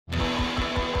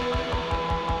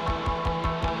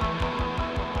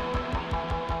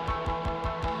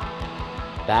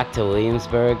back to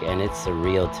Williamsburg, and it's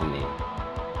surreal to me.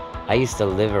 I used to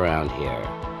live around here,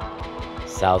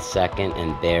 South 2nd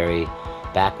and Barry,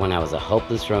 back when I was a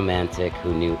hopeless romantic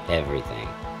who knew everything.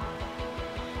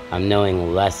 I'm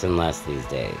knowing less and less these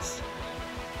days.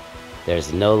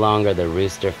 There's no longer the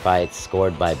rooster fights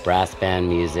scored by brass band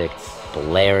music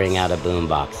blaring out of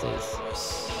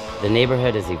boomboxes. The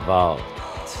neighborhood has evolved,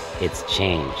 it's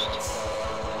changed,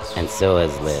 and so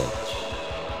has Liv.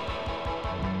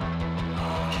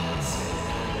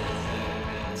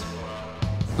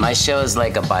 My show is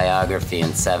like a biography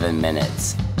in 7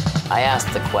 minutes. I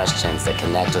ask the questions that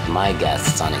connect with my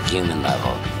guests on a human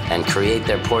level and create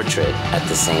their portrait at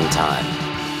the same time.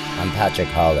 I'm Patrick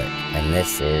Hoelck, and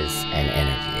this is an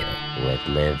interview with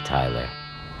Liv Tyler.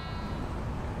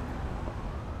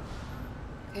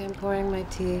 Okay, I'm pouring my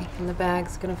tea, and the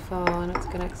bag's gonna fall, and it's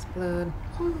gonna explode.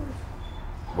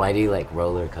 Why do you like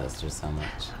roller coasters so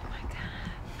much? Oh my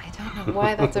God, I don't know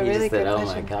why. That's a really good question.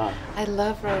 Oh my God. I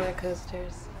love roller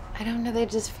coasters. I don't know, they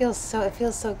just feel so, it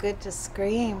feels so good to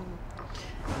scream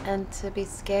and to be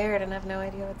scared and have no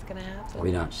idea what's gonna happen.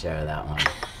 We don't share that one.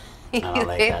 I don't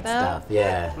like that stuff,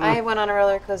 yeah. I went on a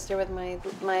roller coaster with my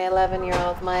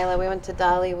 11-year-old Mila. We went to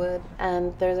Dollywood,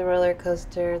 and there's a roller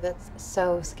coaster that's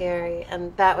so scary,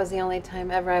 and that was the only time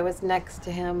ever I was next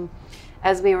to him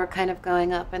as we were kind of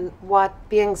going up, and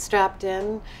being strapped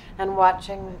in and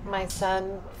watching my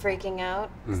son freaking out,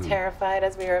 terrified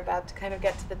as we were about to kind of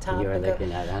get to the top. You were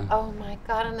looking at him? Oh my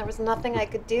God, and there was nothing I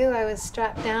could do. I was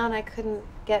strapped down, I couldn't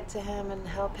get to him and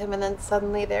help him, and then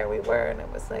suddenly there we were, and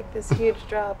it was like this huge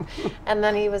drop. And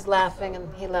then he was laughing, and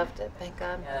he loved it, thank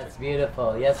God. Yeah, that's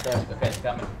beautiful. Yes, sir. Okay, it's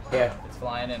coming. Here. It's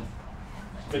flying in.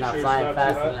 It's not flying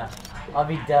fast enough. I'll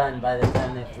be done by the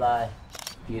time they fly.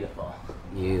 Beautiful.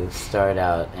 You start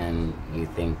out and you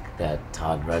think that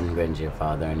Todd Rundgren's your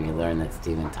father, and you learn that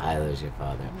Steven Tyler's your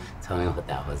father. Tell me what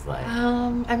that was like.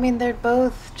 I mean, they're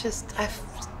both just, I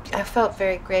felt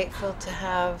very grateful to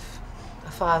have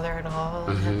a father at all,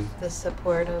 and have the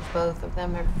support of both of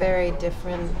them. They're very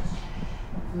different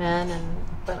men,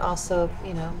 but also,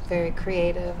 you know, very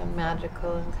creative and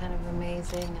magical and kind of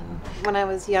amazing. And when I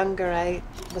was younger, I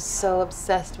was so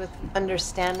obsessed with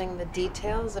understanding the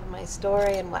details of my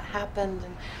story and what happened,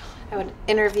 and I would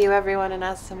interview everyone and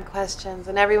ask them questions,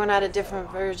 and everyone had a different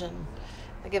version.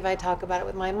 Like if I talk about it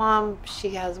with my mom,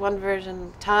 she has one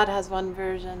version, Todd has one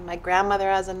version, my grandmother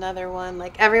has another one.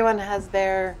 Like everyone has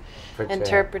their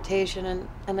interpretation,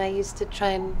 and I used to try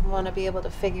and want to be able to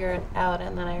figure it out,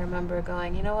 and then I remember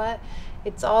going, you know what?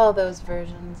 It's all those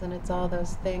versions, and it's all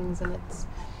those things, and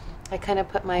I kind of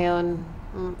put my own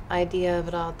idea of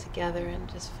it all together, and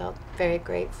just felt very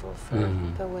grateful for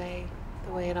the way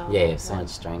it all Yeah, you have so much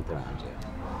strength around you.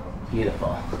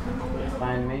 Beautiful.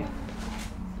 Find me.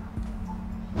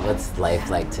 What's life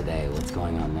like today? What's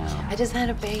going on now? I just had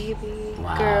a baby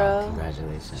Wow, girl.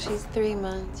 congratulations. She's 3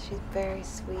 months. She's very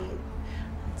sweet.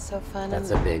 It's so fun.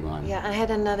 That's a big one. Yeah, I've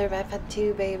had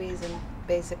 2 babies in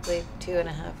basically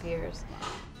 2.5 years.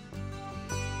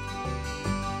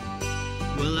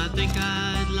 Well, I think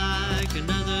I'd like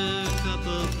another cup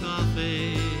of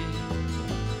coffee,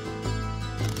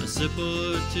 a sip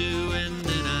or two, and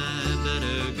then I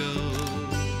better go.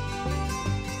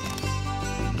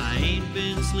 I ain't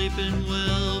been sleeping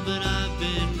well, but I've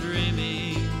been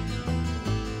dreaming,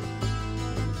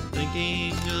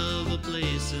 thinking of a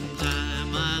place and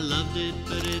time. I loved it,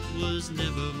 but it was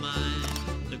never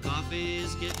mine. The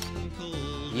coffee's getting cold.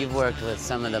 You've worked with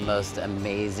some of the most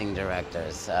amazing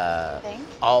directors. Thanks.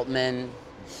 Altman,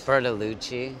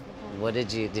 Bertolucci. What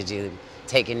did you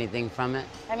take anything from it?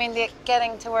 I mean,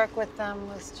 getting to work with them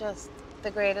was just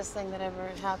the greatest thing that ever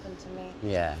happened to me.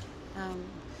 Yeah.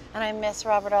 And I miss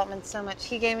Robert Altman so much.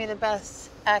 He gave me the best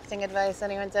acting advice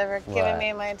anyone's ever given me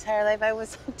in my entire life. I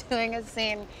was doing a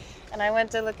scene, and I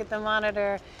went to look at the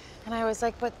monitor, and I was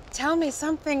like, but tell me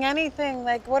something, anything,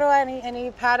 like, what do I need? And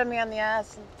he patted me on the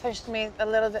ass and pushed me a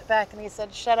little bit back, and he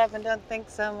said, shut up and don't think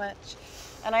so much.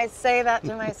 And I say that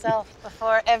to myself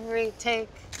before every take.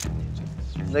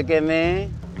 Look at me.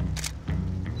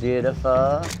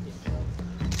 Beautiful.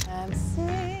 I'm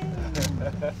saying.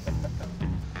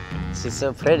 She's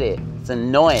so pretty. It's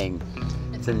annoying.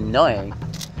 It's annoying.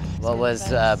 What was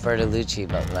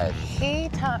Bertolucci like? He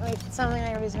taught me something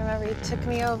I always remember. He took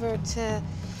me over to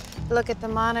look at the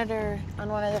monitor on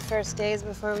one of the first days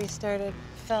before we started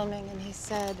filming, and he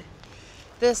said,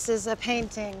 this is a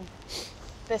painting,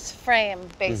 this frame,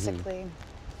 basically,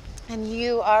 and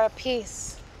you are a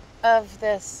piece of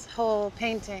this whole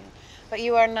painting, but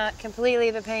you are not completely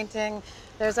the painting.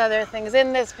 There's other things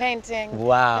in this painting.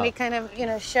 Wow. And he kind of, you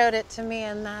know, showed it to me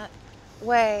in that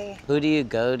way. Who do you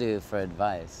go to for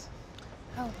advice?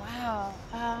 Oh, wow.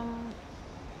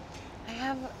 I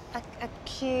have a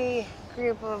key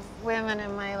group of women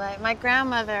in my life. My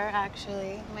grandmother,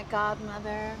 actually, my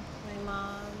godmother, my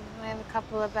mom. I have a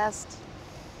couple of best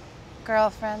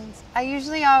girlfriends. I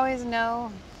usually always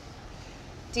know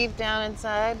deep down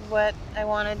inside what I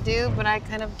want to do, but I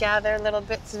kind of gather little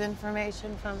bits of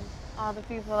information from all the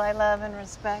people I love and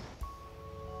respect.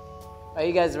 Are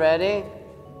you guys ready?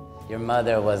 Your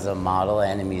mother was a model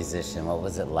and a musician. What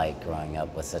was it like growing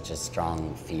up with such a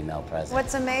strong female presence?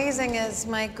 What's amazing is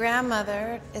my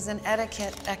grandmother is an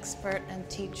etiquette expert and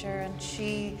teacher, and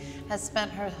she has spent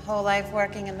her whole life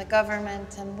working in the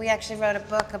government, and we actually wrote a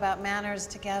book about manners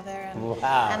together. And,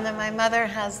 wow. And then my mother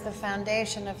has the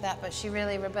foundation of that, but she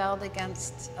really rebelled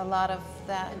against a lot of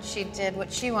that, and she did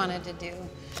what she wanted to do.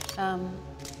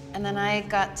 And then I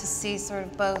got to see sort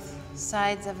of both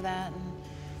sides of that and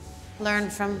learn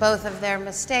from both of their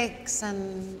mistakes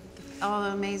and all the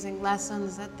amazing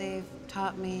lessons that they've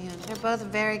taught me. And they're both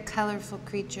very colorful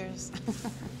creatures.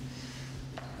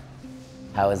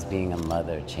 How has being a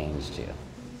mother changed you?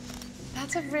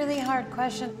 That's a really hard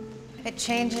question. It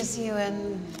changes you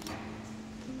in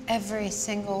every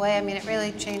single way. I mean, it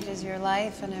really changes your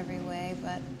life in every way,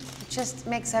 but it just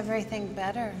makes everything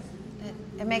better.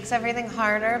 It makes everything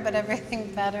harder, but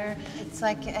everything better. It's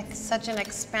like such an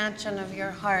expansion of your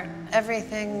heart.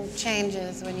 Everything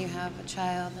changes when you have a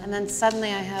child. And then suddenly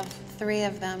I have 3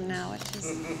 of them now, which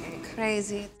is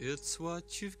crazy. It's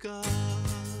what you've got.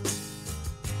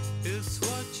 It's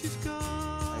what you've got.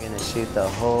 I'm gonna shoot the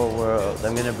whole world.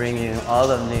 I'm gonna bring you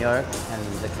all of New York and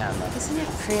the camera. Isn't it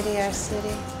pretty, our city?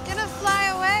 It's gonna fly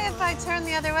away if I turn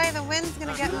the other way. The wind's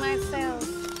gonna get in my sails.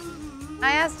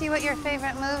 I asked you what your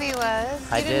favorite movie was.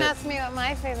 You didn't ask me what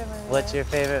my favorite movie was. What's your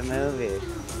favorite movie?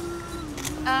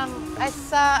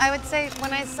 I would say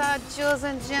when I saw Jules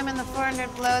and Jim in the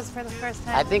 400 Blows for the first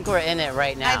time. I think we're in it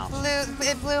right now.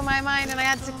 It blew my mind, and I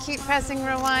had to keep pressing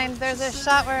rewind. There's a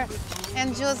shot where,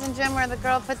 in Jules and Jim, where the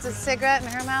girl puts a cigarette in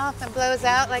her mouth and blows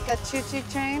out like a choo-choo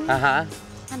train. Uh-huh.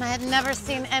 And I had never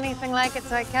seen anything like it,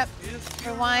 so I kept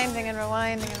rewinding and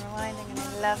rewinding and rewinding, and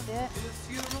I loved it.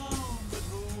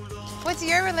 What's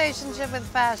your relationship with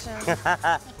fashion?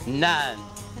 None.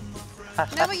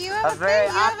 No, but you have a very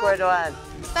awkward one.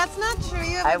 That's not true.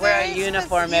 You have I wear a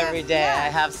uniform every day. Yeah. I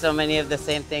have so many of the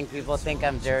same thing. People think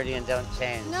I'm dirty and don't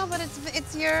change. No, but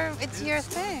it's your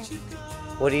thing.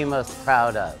 What are you most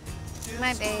proud of?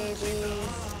 My babies,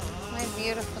 my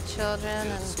beautiful children,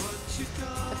 and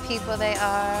the people they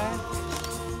are.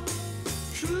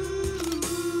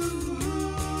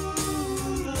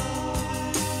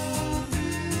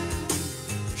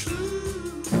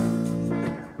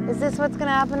 Is this what's going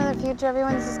to happen in the future?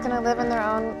 Everyone's just going to live in their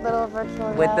own little virtual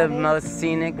reality? With the most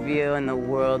scenic view in the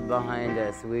world behind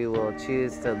us, we will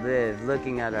choose to live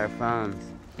looking at our phones.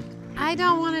 I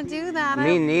don't want to do that.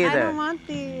 Me neither. I don't want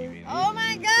these. Oh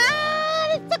my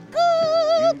God, it's so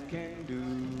cool!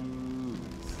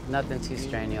 Nothing too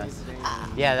strenuous.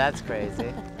 Yeah, that's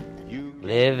crazy.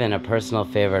 Liv and a personal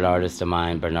favorite artist of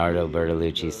mine, Bernardo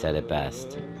Bertolucci, said it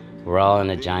best. We're all in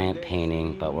a giant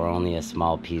painting, but we're only a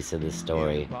small piece of the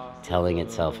story, telling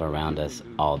itself around us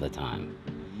all the time.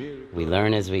 We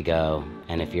learn as we go,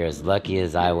 and if you're as lucky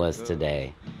as I was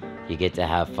today, you get to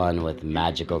have fun with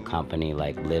magical company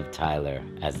like Liv Tyler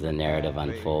as the narrative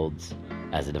unfolds,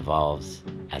 as it evolves,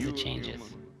 as it changes.